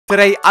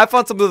Today, I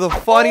found some of the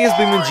funniest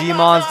BeamNG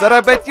mods that I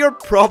bet you're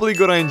probably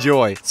gonna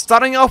enjoy.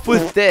 Starting off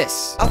with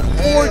this. A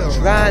Ford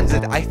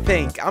Transit, I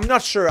think. I'm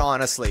not sure,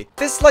 honestly.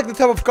 This is like the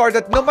type of car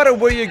that no matter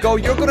where you go,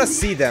 you're gonna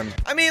see them.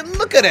 I mean,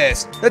 look at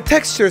this. The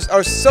textures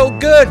are so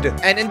good.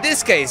 And in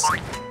this case,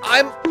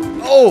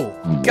 oh,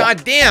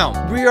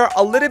 goddamn. We are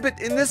a little bit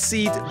in the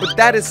seat, but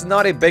that is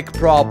not a big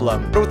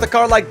problem. But with a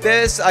car like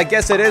this, I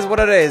guess it is what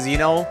it is, you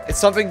know? It's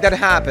something that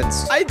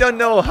happens. I don't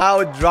know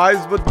how it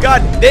drives, but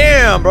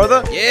goddamn,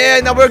 brother. Yeah,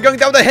 now we're going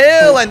down the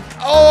hill and...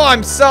 Oh,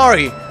 I'm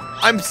sorry.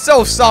 I'm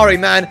so sorry,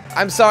 man.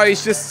 I'm sorry,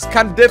 it's just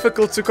kind of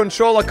difficult to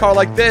control a car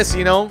like this,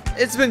 you know?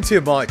 It's been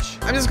too much.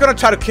 I'm just gonna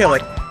try to kill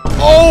it.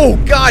 Oh,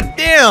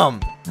 goddamn.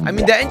 I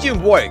mean, the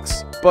engine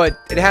works, but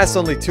it has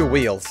only 2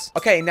 wheels.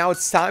 Okay, now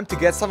it's time to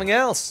get something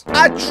else.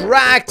 A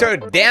tractor,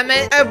 damn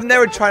it. I've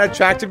never tried a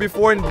tractor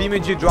before in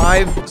BeamNG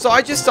Drive, so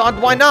I just thought,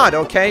 why not,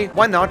 okay?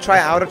 Why not try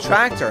out a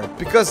tractor?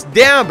 Because,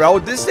 damn, bro,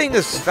 this thing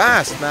is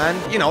fast, man.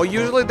 You know,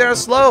 usually they're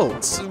slow.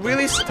 It's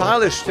really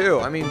stylish, too.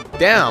 I mean,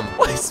 damn.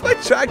 Why is my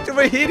tractor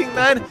overheating,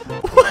 man?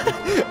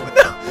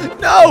 What?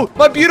 No,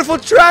 my beautiful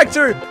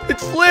tractor. It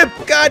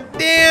flipped. God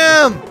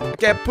damn.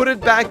 Okay, put it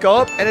back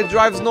up and it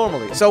drives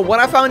normally. So what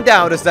I found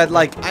out is that,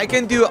 like, I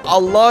can do a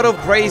lot of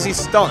crazy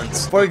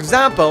stunts. For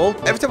example,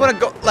 every time I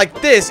go like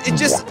this, it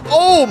just...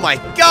 Oh my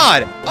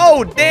god.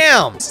 Oh,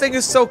 damn. This thing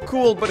is so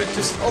cool, but it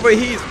just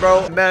overheats,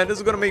 bro. Man, this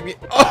is gonna make me...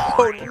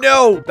 Oh,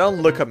 no.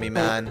 Don't look at me,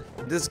 man.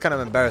 This is kind of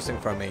embarrassing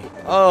for me.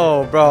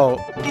 Oh, bro.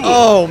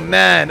 Oh,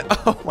 man.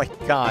 Oh, my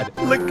God.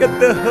 Look at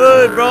the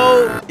hood,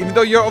 bro. Even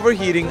though you're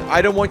overheating,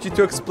 I don't want you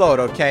to explode,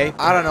 okay?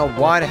 I don't know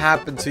what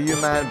happened to you,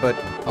 man, but...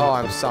 Oh,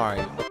 I'm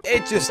sorry.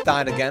 It just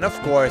died again, of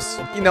course.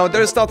 You know,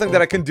 there's nothing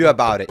that I can do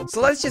about it.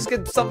 So let's just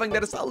get something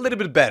that is a little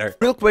bit better.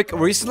 Real quick, we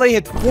recently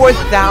hit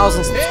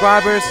 4,000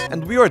 subscribers,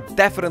 and we are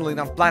definitely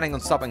not planning on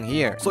stopping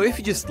here. So if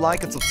you just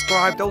like and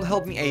subscribe, that will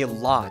help me a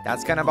lot.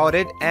 That's kind of about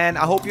it, and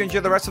I hope you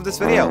enjoy the rest of this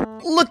video.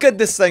 Look at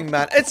this thing,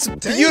 man. It's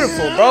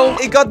beautiful, bro.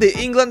 It got the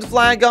England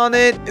flag on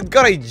it. It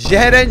got a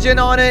jet engine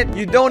on it.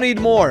 You don't need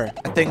more.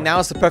 I think now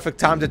is the perfect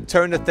time to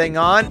turn the thing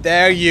on.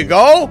 There you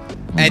go.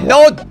 And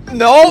no.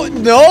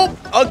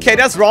 Okay,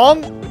 that's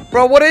wrong.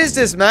 Bro, what is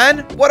this, man?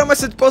 What am I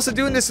supposed to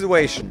do in this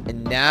situation?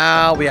 And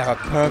now we have a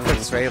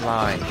perfect straight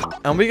line.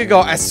 And we can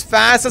go as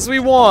fast as we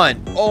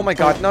want. Oh my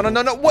god. No.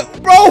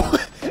 What? Bro!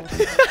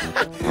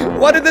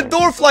 Why did the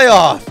door fly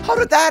off? How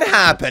did that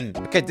happen?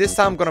 Okay, this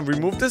time I'm gonna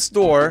remove this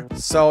door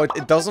so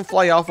it doesn't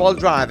fly off while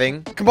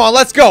driving. Come on,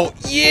 let's go.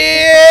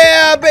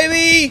 Yeah,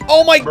 baby.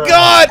 Oh my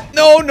god.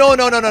 No.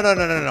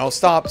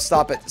 Stop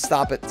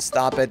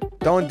it.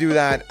 Don't do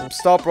that.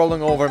 Stop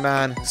rolling over,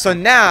 man. So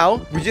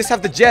now we just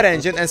have the jet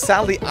engine, and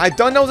sadly I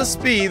don't know the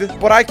speed,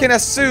 but I can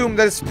assume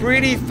that it's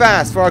pretty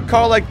fast for a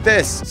car like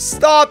this.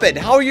 Stop it.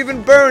 How are you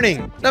even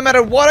burning? No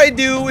matter what I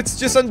do, it's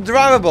just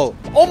undrivable.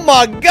 Oh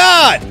my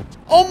god.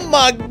 Oh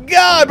my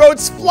god, bro,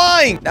 it's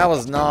flying. That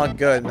was not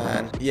good,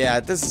 man.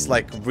 Yeah, this is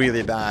like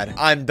really bad.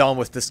 I'm done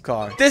with this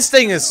car. This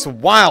thing is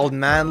wild,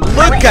 man.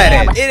 Look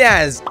at it. It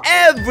has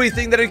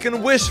everything that it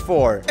can wish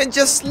for. And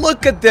just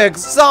look at the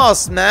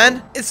exhaust,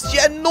 man. It's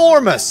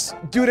ginormous.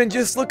 Dude, and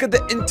just look at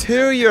the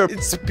interior.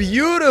 It's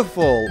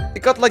beautiful.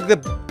 It got like the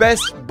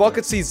best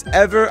bucket seats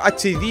ever. A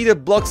TV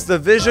that blocks the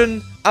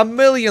vision.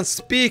 1,000,000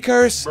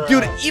 speakers.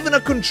 Dude, even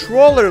a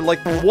controller. Like,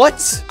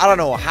 what? I don't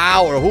know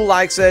how or who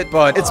likes it,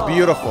 but it's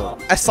beautiful.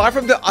 Aside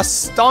from the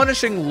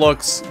astonishing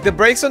looks, the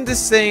brakes on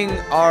this thing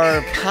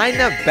are kind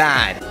of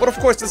bad. But of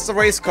course, it's a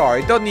race car.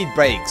 It don't need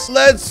brakes.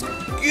 Let's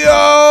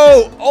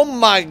go. Oh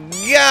my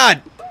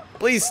god.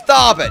 Please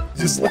stop it.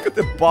 Just look at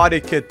the body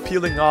kit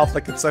peeling off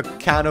like it's a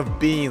can of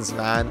beans,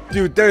 man.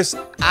 Dude, there's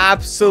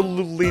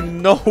absolutely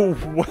no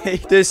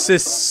way. This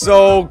is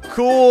so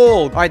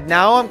cool. All right,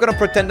 now I'm gonna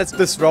pretend that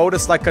this road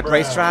is like a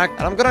racetrack,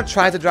 and I'm gonna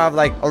try to drive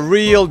like a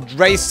real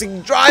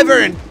racing driver.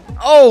 And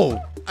oh,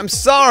 I'm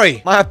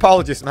sorry. My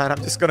apologies, man.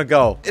 I'm just gonna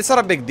go. It's not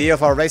a big deal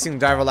for a racing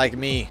driver like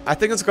me. I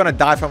think it's gonna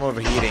die from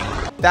overheating.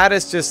 That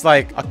is just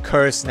like a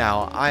curse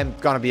now. I'm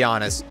gonna be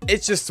honest.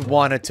 It just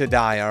wanted to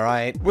die, all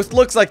right? With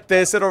looks like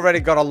this, it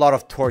already got a lot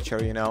of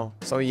torture, you know?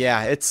 So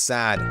yeah, it's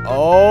sad.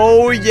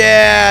 Oh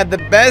yeah, the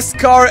best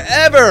car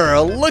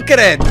ever. Look at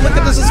it. Look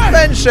at the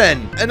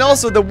suspension. And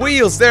also the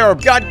wheels, they are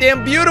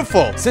goddamn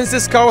beautiful. Since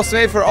this car was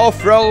made for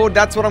off-road,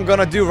 that's what I'm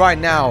gonna do right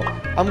now.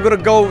 I'm gonna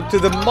go to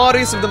the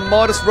muddiest of the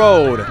modest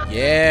road.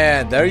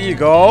 Yeah, there you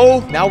go.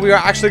 Now we are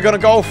actually gonna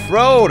go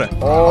off-road.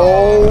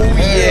 Oh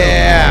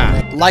yeah.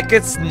 Like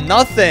it's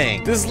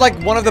nothing. This is like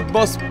one of the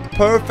most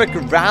perfect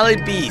rally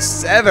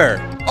beasts ever.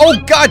 Oh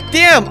god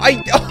damn.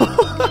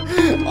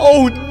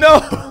 Oh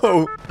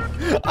no.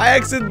 I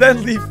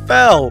accidentally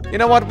fell. You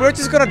know what? We're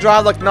just gonna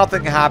drive like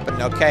nothing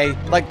happened, okay?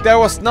 Like there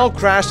was no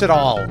crash at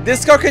all.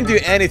 This car can do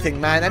anything,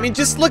 man. I mean,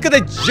 just look at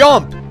the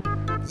jump.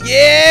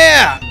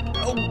 Yeah.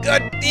 Oh,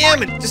 god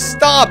damn it. Just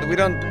stop. We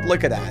don't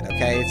look at that,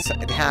 okay?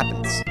 It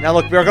happens. Now,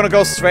 look, we're gonna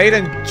go straight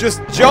and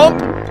just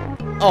jump.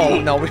 Oh,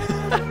 no.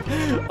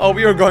 Oh,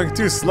 we were going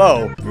too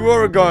slow. We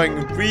were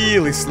going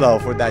really slow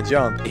for that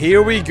jump.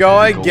 Here we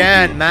go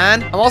again,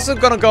 man. I'm also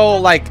gonna go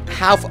like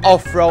half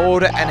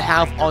off-road and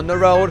half on the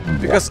road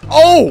because,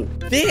 oh,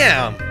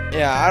 damn.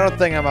 Yeah, I don't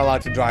think I'm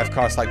allowed to drive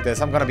cars like this.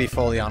 I'm gonna be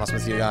fully honest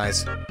with you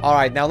guys.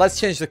 Alright, now let's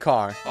change the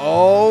car.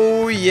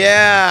 Oh,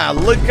 yeah.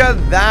 Look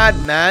at that,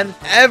 man.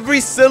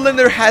 Every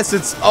cylinder has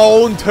its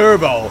own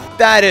turbo.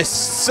 That is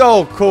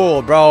so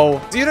cool,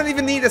 bro. You don't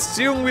even need a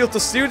steering wheel to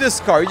steer this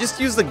car. You just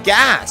use the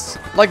gas.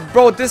 Like,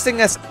 bro, this thing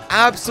has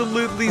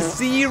absolutely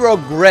zero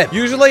grip.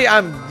 Usually,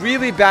 I'm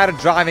really bad at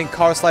driving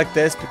cars like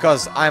this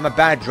because I'm a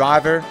bad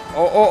driver.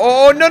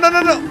 Oh, no.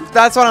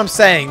 That's what I'm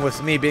saying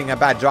with me being a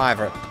bad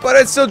driver. But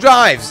it still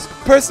drives.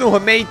 The person who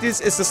made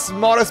this is the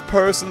smartest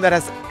person that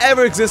has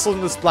ever existed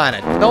on this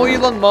planet. No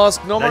Elon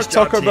Musk, no Mark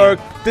Zuckerberg.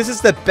 This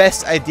is the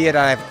best idea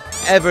that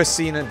I've ever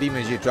seen a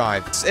BeamNG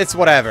drive. It's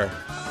whatever.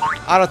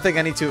 I don't think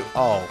I need to.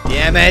 Oh,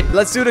 damn it.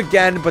 Let's do it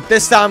again, but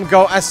this time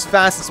go as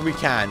fast as we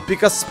can.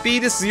 Because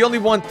speed is the only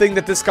one thing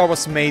that this car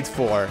was made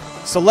for.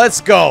 So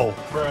let's go.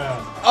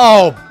 Bruh.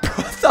 Oh,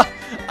 bro.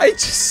 I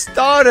just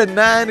started,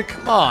 man.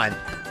 Come on.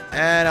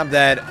 And I'm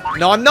dead.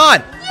 No, I'm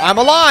not. I'm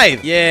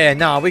alive. Yeah,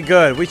 no, we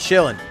good. We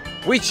chilling.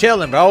 We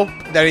chilling, bro.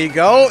 There you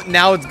go.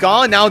 Now it's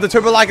gone. Now the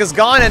turbo light is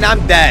gone, and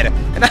I'm dead.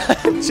 And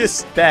I'm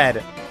just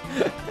dead.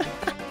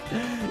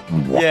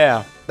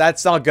 Yeah.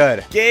 That's not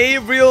good.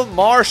 Gabriel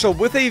Marshall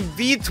with a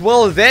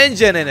V12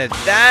 engine in it.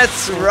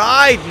 That's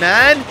right,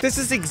 man. This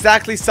is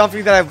exactly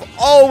something that I've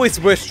always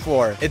wished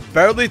for. It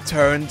barely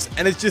turns,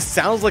 and it just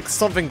sounds like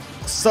something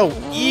so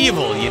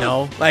evil, you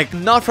know? Like,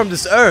 not from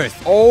this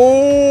earth.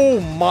 Oh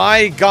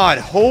my god.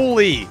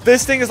 Holy.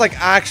 This thing is, like,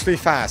 actually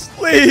fast.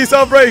 Please,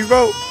 on brakes,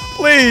 bro.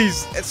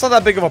 Please. It's not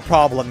that big of a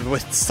problem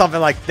with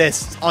something like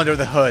this under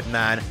the hood,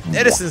 man.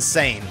 It is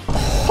insane.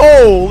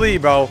 Holy,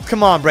 bro.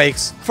 Come on,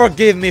 brakes.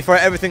 Forgive me for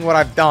everything what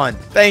I've done.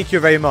 Thank you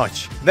very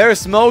much. They're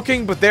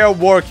smoking, but they're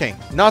working.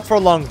 Not for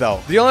long, though.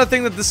 The only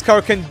thing that this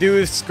car can do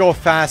is go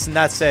fast, and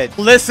that's it.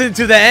 Listen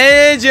to the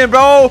engine,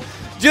 bro.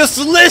 Just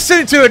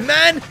listen to it,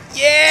 man.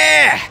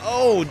 Yeah.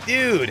 Oh,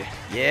 dude.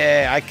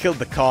 Yeah, I killed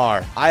the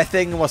car. I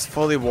think it was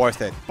fully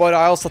worth it. But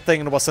I also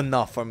think it was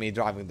enough for me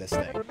driving this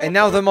thing. And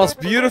now the most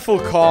beautiful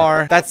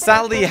car that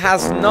sadly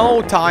has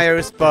no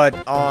tires, but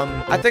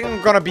I think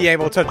I'm gonna be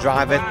able to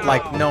drive it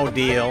like no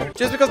deal.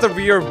 Just because the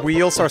rear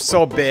wheels are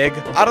so big,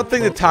 I don't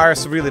think the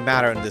tires really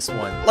matter in this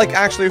one. Like,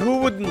 actually, who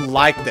wouldn't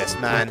like this,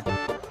 man?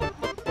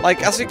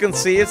 Like, as you can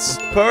see, it's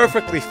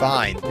perfectly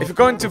fine. If you're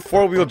going to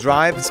four-wheel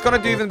drive, it's gonna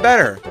do even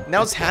better.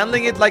 Now it's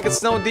handling it like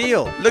it's no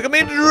deal. Look at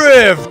me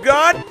drift!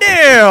 God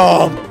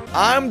damn!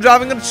 I'm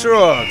driving a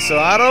truck, so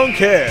I don't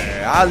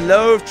care. I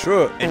love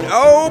truck. And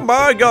oh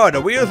my god,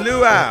 the wheel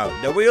flew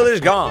out. The wheel is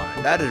gone.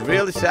 That is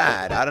really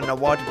sad. I don't know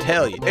what to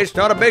tell you. It's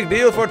not a big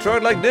deal for a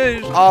truck like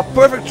this. A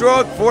perfect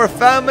truck for a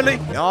family.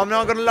 No, I'm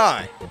not gonna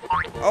lie.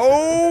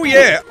 Oh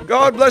yeah,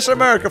 God bless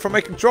America for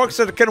making trucks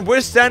that can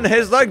withstand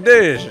hits like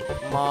this.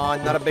 Come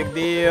on, not a big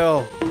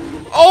deal.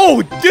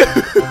 Oh,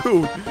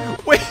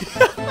 dude! Wait.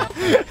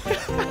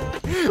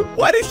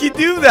 Why did he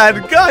do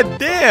that? God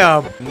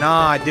damn.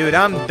 Nah, dude,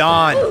 I'm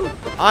done.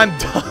 I'm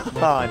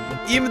done.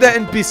 Even the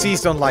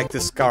NPCs don't like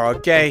this car,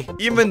 okay?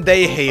 Even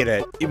they hate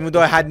it, even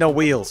though I had no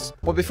wheels.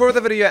 But before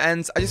the video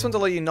ends, I just want to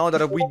let you know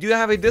that we do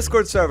have a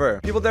Discord server.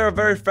 People there are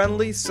very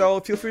friendly, so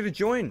feel free to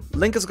join.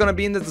 Link is gonna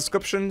be in the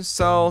description,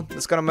 so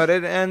that's gonna be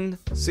it, and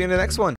see you in the next one.